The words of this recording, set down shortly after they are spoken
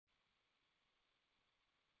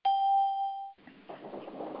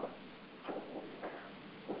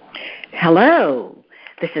Hello,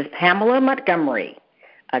 this is Pamela Montgomery,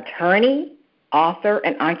 attorney, author,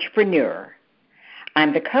 and entrepreneur.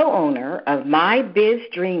 I'm the co-owner of My Biz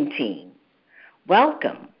Dream Team.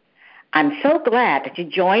 Welcome. I'm so glad that you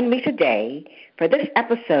joined me today for this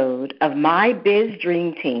episode of My Biz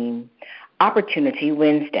Dream Team, Opportunity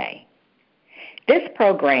Wednesday. This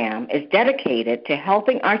program is dedicated to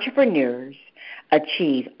helping entrepreneurs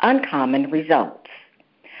achieve uncommon results.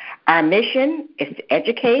 Our mission is to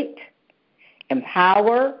educate,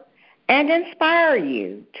 empower, and inspire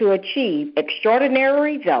you to achieve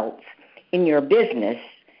extraordinary results in your business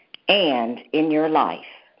and in your life.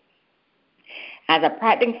 As a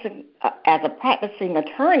practicing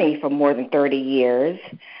attorney for more than 30 years,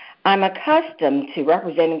 I'm accustomed to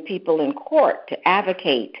representing people in court to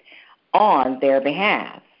advocate on their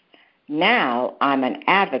behalf. Now I'm an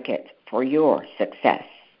advocate for your success.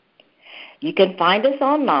 You can find us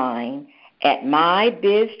online at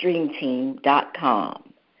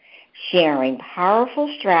mybizdreamteam.com, sharing powerful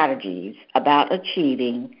strategies about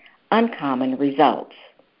achieving uncommon results.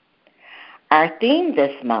 Our theme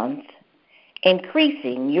this month,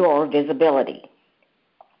 increasing your visibility.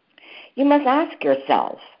 You must ask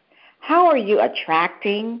yourself, how are you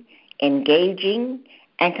attracting, engaging,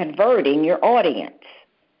 and converting your audience?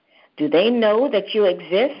 Do they know that you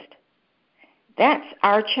exist? That's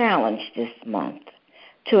our challenge this month,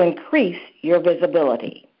 to increase your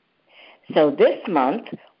visibility. So this month,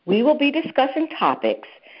 we will be discussing topics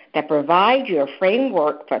that provide you a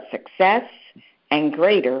framework for success and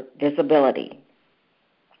greater visibility.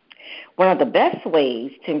 One of the best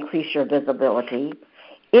ways to increase your visibility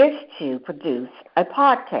is to produce a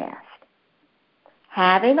podcast.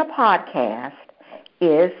 Having a podcast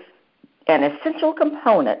is an essential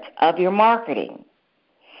component of your marketing.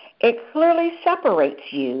 It clearly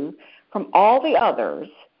separates you from all the others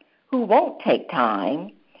who won't take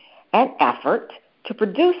time and effort to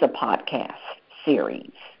produce a podcast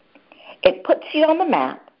series. It puts you on the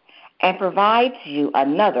map and provides you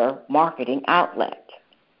another marketing outlet.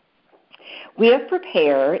 We have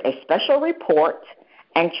prepared a special report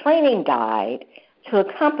and training guide to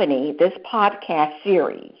accompany this podcast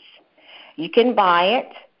series. You can buy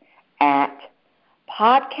it at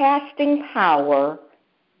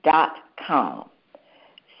podcastingpower.com.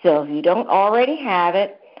 So if you don't already have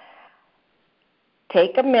it,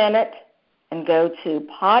 take a minute and go to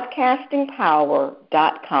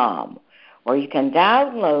podcastingpower.com, where you can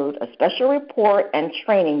download a special report and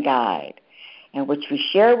training guide in which we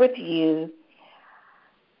share with you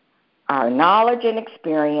our knowledge and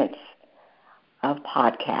experience of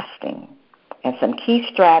podcasting and some key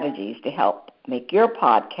strategies to help make your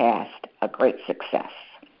podcast a great success.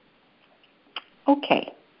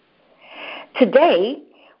 Okay. Today,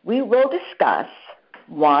 we will discuss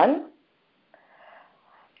 1,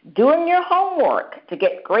 doing your homework to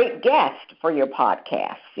get great guests for your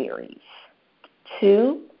podcast series.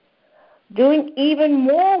 2, doing even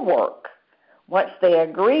more work once they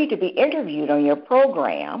agree to be interviewed on your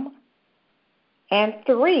program. And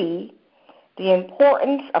 3, the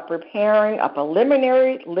importance of preparing a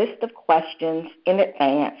preliminary list of questions in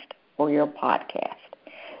advance for your podcast.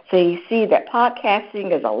 So you see that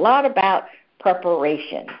podcasting is a lot about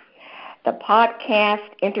preparation. The podcast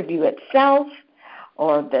interview itself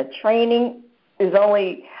or the training is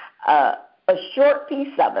only a short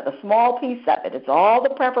piece of it, a small piece of it. It's all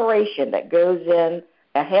the preparation that goes in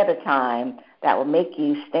ahead of time that will make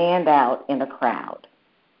you stand out in a crowd.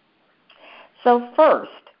 So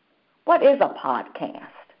first, what is a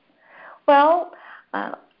podcast? Well,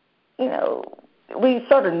 we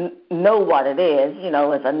sort of know what it is.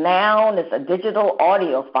 As a noun, it's a digital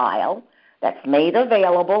audio file that's made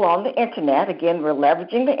available on the Internet. Again, we're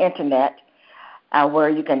leveraging the Internet where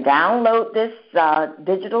you can download this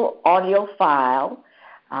digital audio file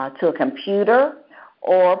to a computer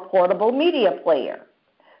or portable media player.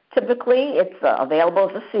 Typically, it's available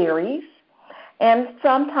as a series, and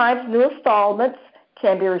sometimes new installments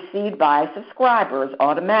can be received by subscribers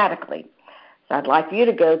automatically. So I'd like you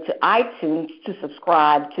to go to iTunes to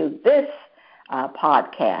subscribe to this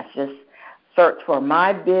podcast. Just search for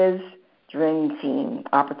My Biz Dream Team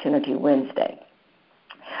Opportunity Wednesday.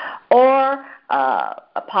 Or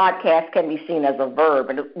a podcast can be seen as a verb,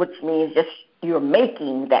 which means just you're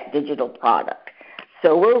making that digital product.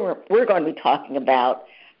 So we're going to be talking about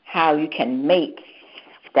how you can make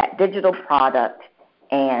that digital product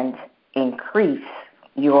and increase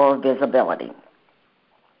your visibility.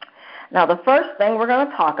 Now, the first thing we're going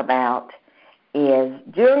to talk about is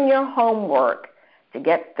doing your homework to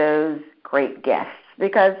get those great guests,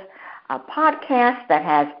 because a podcast that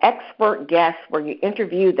has expert guests where you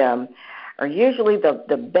interview them are usually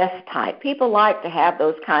the best type. People like to have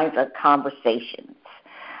those kinds of conversations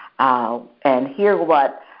and hear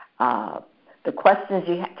what the questions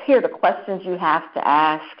you have to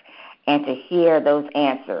ask, and to hear those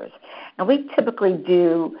answers. And we typically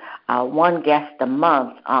do one guest a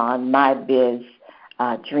month on My Biz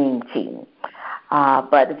Dream Team.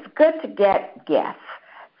 But it's good to get guests.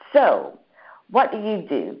 So what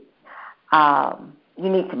do? You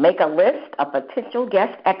need to make a list of potential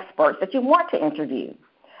guest experts that you want to interview.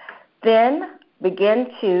 Then begin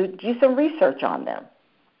to do some research on them.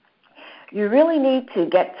 You really need to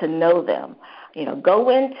get to know them. Go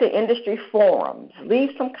into industry forums,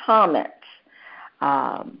 leave some comments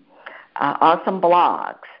on some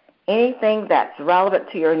blogs, anything that's relevant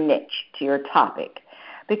to your niche, to your topic,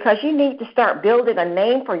 because you need to start building a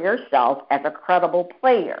name for yourself as a credible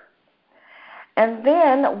player. And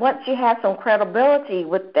then once you have some credibility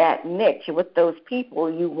with that niche, with those people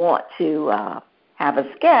you want to have as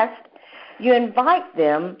guests, you invite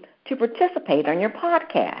them to participate on your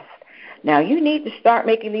podcast. Now, you need to start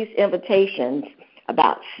making these invitations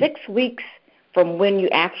about 6 weeks from when you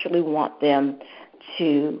actually want them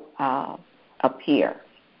to appear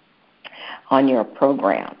on your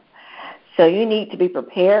program. So you need to be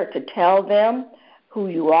prepared to tell them who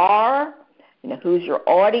you are, who's your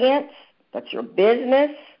audience, that's your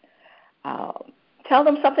business. Tell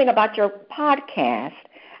them something about your podcast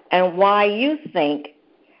and why you think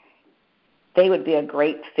they would be a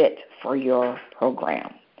great fit for your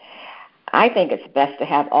program. I think it's best to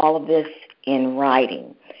have all of this in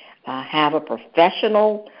writing. Have a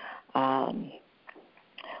professional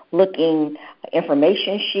looking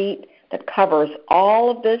information sheet that covers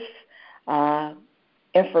all of this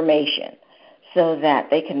information so that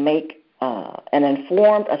they can make an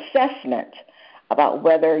informed assessment about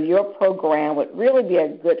whether your program would really be a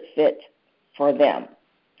good fit for them.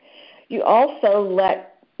 You also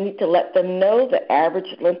need to let them know the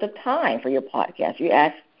average length of time for your podcast. You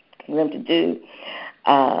ask them to do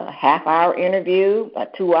a half-hour interview, a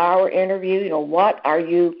 2-hour interview. What are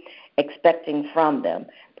you expecting from them?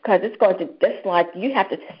 Because it's going to, just like you have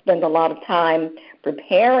to spend a lot of time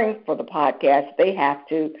preparing for the podcast, they have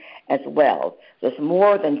to as well. So it's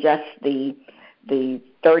more than just the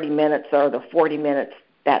 30 minutes or the 40 minutes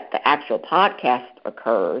that the actual podcast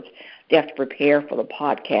occurs. They have to prepare for the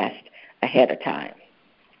podcast ahead of time.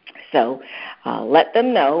 So let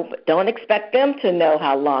them know, but don't expect them to know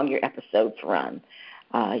how long your episodes run.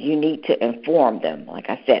 You need to inform them. Like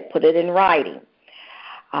I said, put it in writing.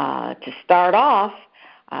 To start off,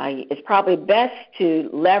 it's probably best to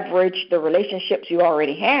leverage the relationships you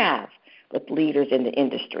already have with leaders in the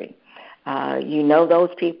industry. You know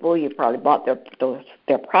those people. You've probably bought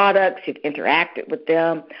their products. You've interacted with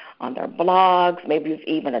them on their blogs. Maybe you've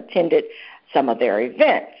even attended some of their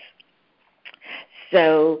events.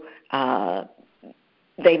 So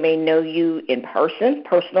they may know you in person,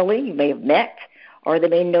 personally. You may have met, or they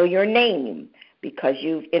may know your name because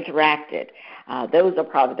you've interacted. Those are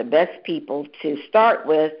probably the best people to start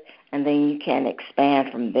with, and then you can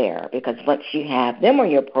expand from there, because once you have them on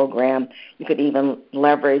your program, you could even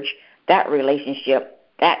leverage that relationship,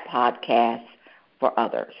 that podcast, for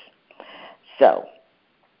others. So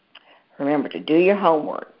remember to do your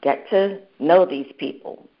homework, get to know these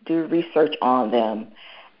people, do research on them,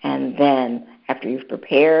 and then after you've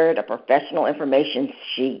prepared a professional information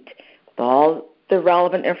sheet with all the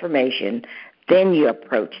relevant information, then you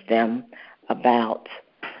approach them about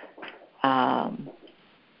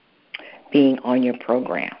being on your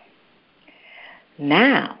program.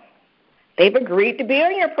 Now, they've agreed to be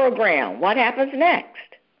on your program. What happens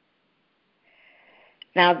next?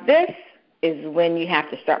 Now, this is when you have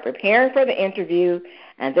to start preparing for the interview,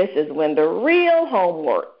 and this is when the real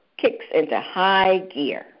homework kicks into high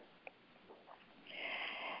gear.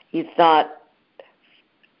 You thought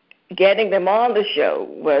getting them on the show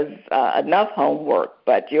was enough homework,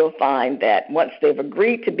 but you'll find that once they've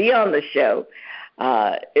agreed to be on the show,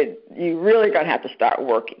 you really going to have to start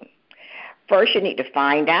working. First, you need to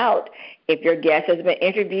find out if your guest has been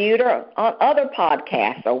interviewed or on other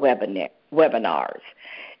podcasts or webinars.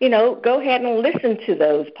 Go ahead and listen to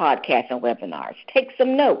those podcasts and webinars. Take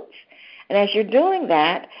some notes. And as you're doing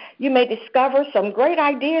that, you may discover some great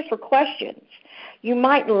ideas for questions. You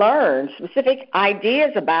might learn specific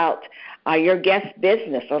ideas about your guest's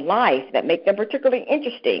business or life that make them particularly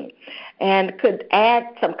interesting and could add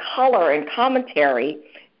some color and commentary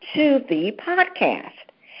to the podcast.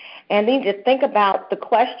 And then to think about the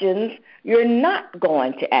questions you're not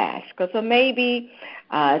going to ask, because maybe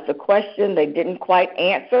it's a question they didn't quite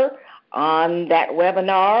answer on that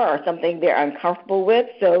webinar or something they're uncomfortable with,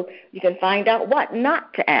 so you can find out what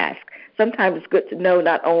not to ask. sometimes it's good to know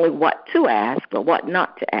not only what to ask, but what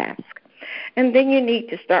not to ask. And then you need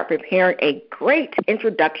to start preparing a great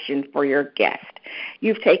introduction for your guest.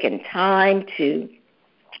 You've taken time to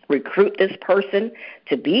recruit this person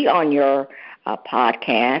to be on your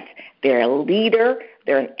podcast. They're a leader.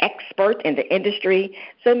 They're an expert in the industry.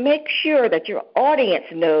 So make sure that your audience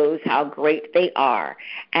knows how great they are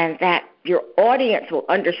and that your audience will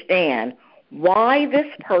understand why this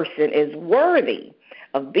person is worthy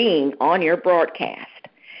of being on your broadcast.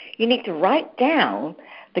 You need to write down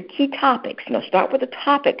the key topics. Start with the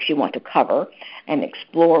topics you want to cover and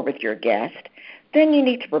explore with your guest. Then you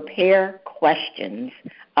need to prepare questions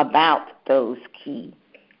about those key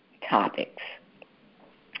topics.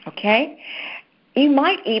 Okay? You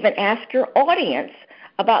might even ask your audience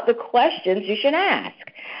about the questions you should ask.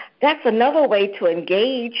 That's another way to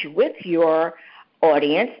engage with your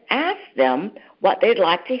audience. Ask them what they'd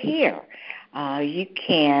like to hear. You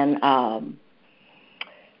can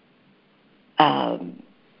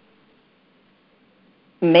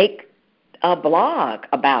make a blog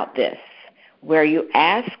about this where you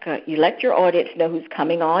you let your audience know who's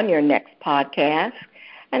coming on your next podcast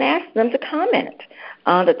and ask them to comment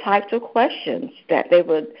on the types of questions that they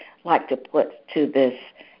would like to put to this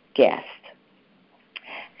guest.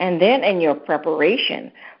 And then in your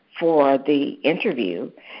preparation for the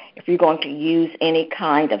interview, if you're going to use any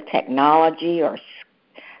kind of technology or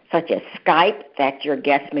such as Skype that your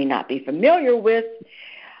guest may not be familiar with,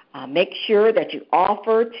 make sure that you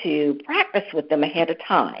offer to practice with them ahead of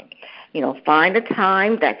time. Find a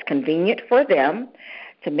time that's convenient for them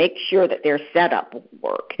to make sure that their setup will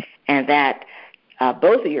work and that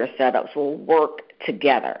both of your setups will work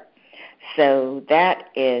together. So that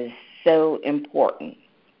is so important.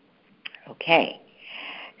 Okay.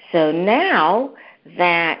 So now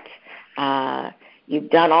that you've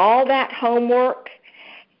done all that homework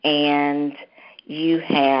and you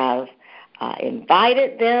have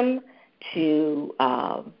invited them to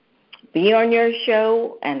be on your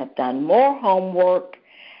show and have done more homework,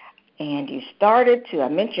 and you started to, I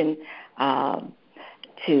mentioned,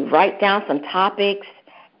 to write down some topics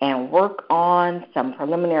and work on some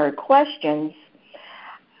preliminary questions.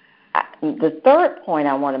 The third point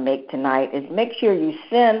I want to make tonight is make sure you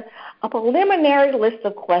send a preliminary list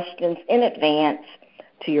of questions in advance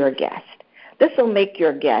to your guest. This will make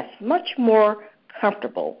your guest much more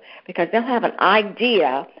comfortable because they'll have an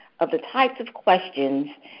idea of the types of questions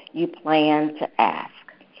you plan to ask,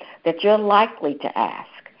 that you're likely to ask.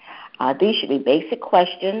 These should be basic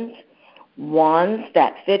questions, ones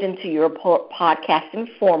that fit into your podcasting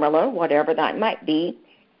formula, whatever that might be.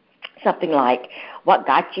 Something like, what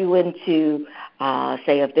got you into,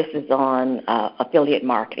 say, if this is on affiliate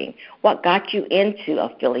marketing, what got you into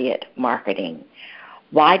affiliate marketing?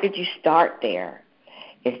 Why did you start there?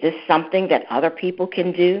 Is this something that other people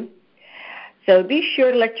can do? So be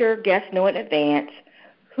sure to let your guest know in advance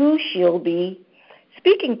who she'll be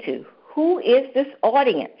speaking to. Who is this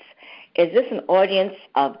audience? Is this an audience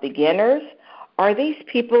of beginners? Are these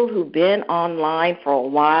people who've been online for a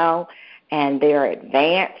while and they're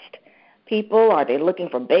advanced people? Are they looking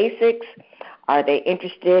for basics? Are they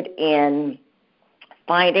interested in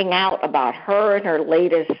finding out about her and her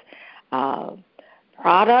latest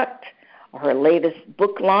product or her latest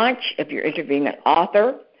book launch if you're interviewing an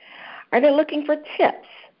author? Are they looking for tips?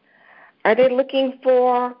 Are they looking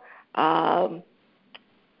for empowerment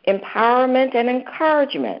and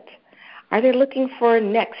encouragement? Are they looking for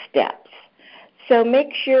next steps? So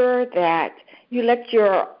make sure that you let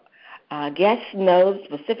your guests know the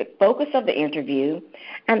specific focus of the interview,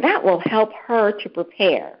 and that will help her to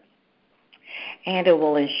prepare. And it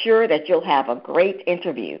will ensure that you'll have a great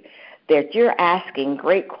interview, that you're asking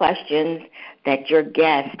great questions that your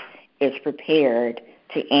guest is prepared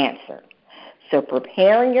to answer. So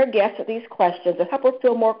preparing your guests with these questions will help her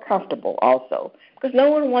feel more comfortable also, because no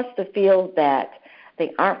one wants to feel that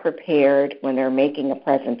they aren't prepared when they're making a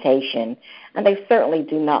presentation, and they certainly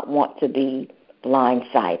do not want to be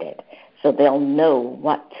blindsided. So they'll know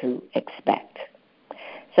what to expect.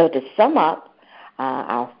 So to sum up,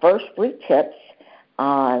 our first 3 tips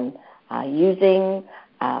on using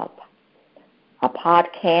a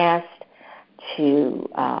podcast to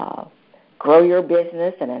grow your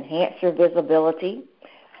business and enhance your visibility.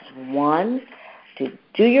 1, to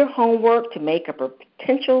do your homework to make a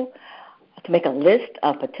list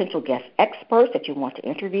of potential guest experts that you want to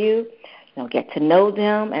interview. Get to know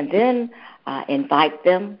them and then invite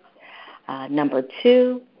them. Number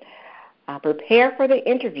 2, prepare for the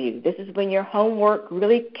interview. This is when your homework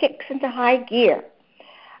really kicks into high gear.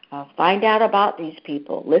 Find out about these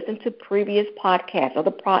people. Listen to previous podcasts,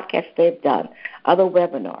 other podcasts they've done, other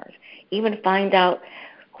webinars. Even find out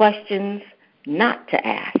questions not to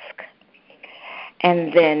ask.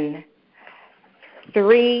 And then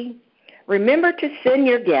 3, remember to send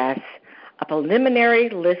your guests a preliminary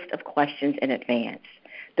list of questions in advance.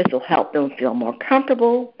 This will help them feel more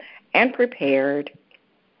comfortable and prepared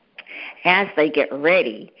as they get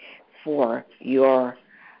ready for your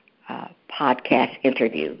podcast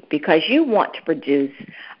interview, because you want to produce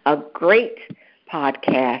a great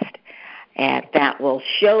podcast that will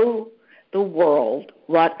show the world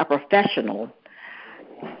what a professional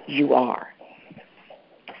you are.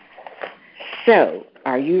 So,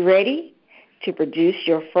 are you ready to produce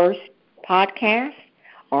your first podcast,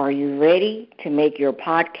 or are you ready to make your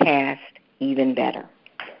podcast even better?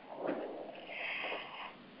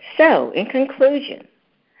 So, in conclusion,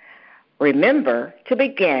 remember to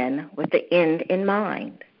begin with the end in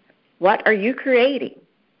mind. What are you creating?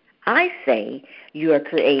 I say you are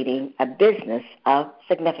creating a business of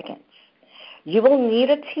significance. You will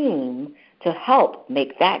need a team to help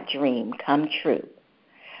make that dream come true.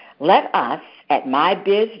 Let us at My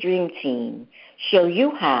Biz Dream Team show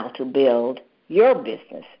you how to build your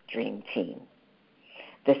business dream team.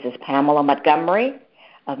 This is Pamela Montgomery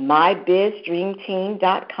of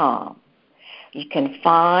MyBizDreamTeam.com. You can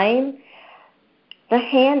find the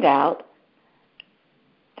handout,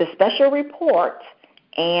 the special report,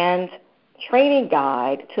 and training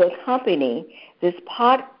guide to accompany this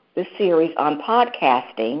series on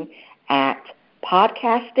podcasting at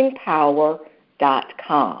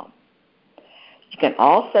podcastingpower.com. You can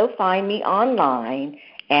also find me online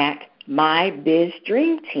at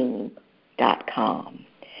MyBizDreamTeam.com,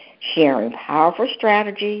 sharing powerful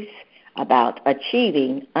strategies about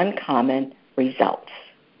achieving uncommon results.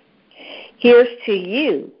 Here's to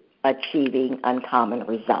you achieving uncommon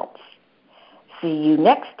results. See you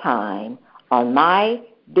next time on My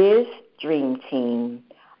Biz Dream Team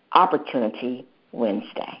Opportunity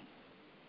Wednesday.